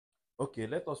Okay,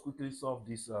 let us quickly solve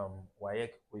this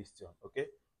WAEC question. Okay,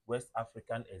 West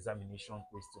African examination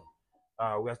question.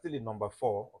 We are still in number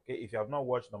 4. Okay, if you have not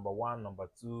watched number 1, number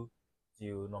 2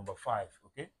 till number 5,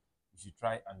 okay, you should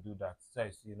try and do that. So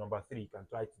you see number 3, you can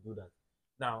try to do that.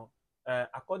 Now,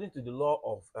 according to the law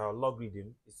of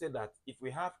logarithm, it said that if we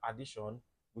have addition,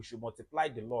 we should multiply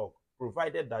the log,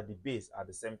 provided that the base are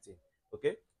the same thing.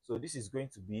 Okay, so this is going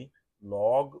to be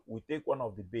log. We take one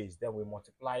of the base, then we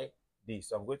multiply this.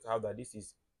 So I'm going to have that this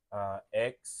is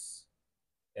x,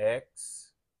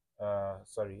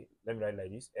 sorry, let me write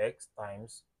like this, x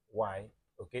times y,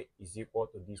 okay, is equal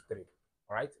to this 3.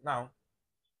 All right, now,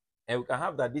 and we can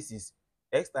have that this is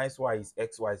x times y is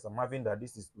xy. So I'm having that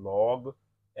this is log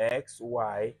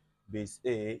xy base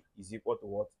a is equal to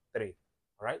what? 3.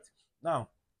 All right, now,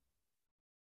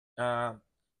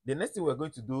 the next thing we're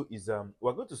going to do is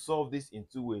we're going to solve this in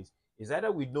 2 ways. Is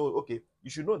either we know, okay, you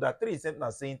should know that 3 is something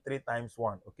as saying 3 times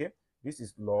 1. Okay, this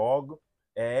is log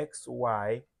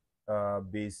xy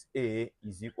base a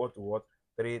is equal to what?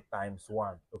 3 times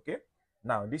 1. Okay,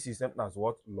 now this is something as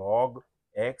what? Log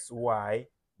xy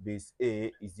base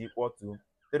a is equal to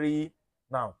 3.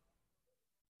 Now,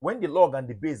 when the log and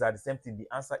the base are the same thing,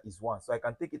 the answer is 1. So I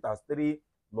can take it as 3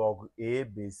 log a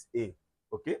base a.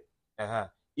 Okay,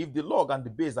 if the log and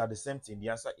the base are the same thing, the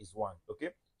answer is 1. Okay,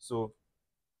 so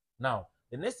now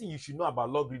the next thing you should know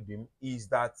about logarithm is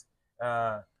that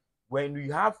when we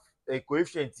have a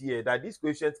coefficient here, that this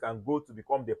coefficient can go to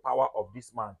become the power of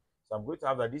this man. So I'm going to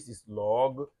have that this is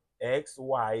log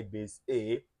xy base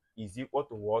a is equal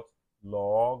to what?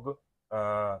 Log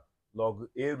log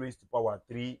a raised to power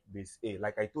 3 base a.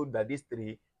 Like I told that this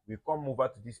 3 will come over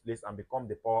to this place and become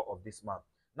the power of this man.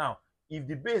 Now, if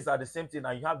the base are the same thing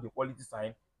and you have the equality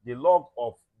sign, the log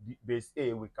of the base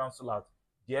a will cancel out.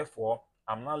 Therefore,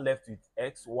 I'm now left with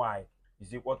xy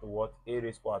is equal to what? A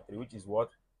raised to power 3, which is what?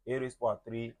 A raised to power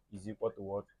 3 is equal to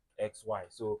what? Xy.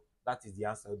 So that is the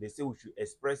answer. They say we should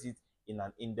express it in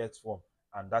an index form,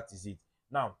 and that is it.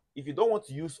 Now, if you don't want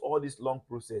to use all this long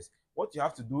process, what you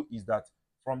have to do is that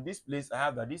from this place, I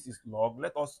have that this is log.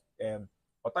 Let us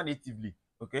alternatively,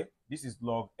 okay, this is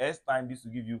log s times this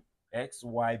will give you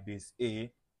xy base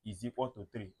a is equal to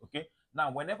 3. Okay,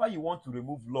 now whenever you want to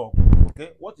remove log,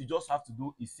 okay, what you just have to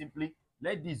do is simply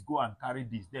let this go and carry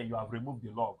this, then you have removed the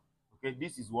log. Okay,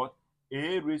 this is what?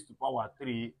 A raised to power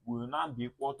 3 will now be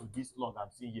equal to this log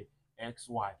I'm seeing here,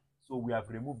 xy. So we have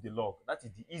removed the log. That is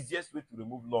the easiest way to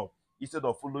remove log instead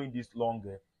of following this long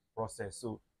process.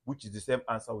 So which is the same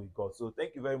answer we got. So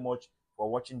thank you very much for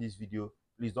watching this video.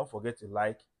 Please don't forget to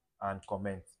like and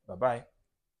comment. Bye bye.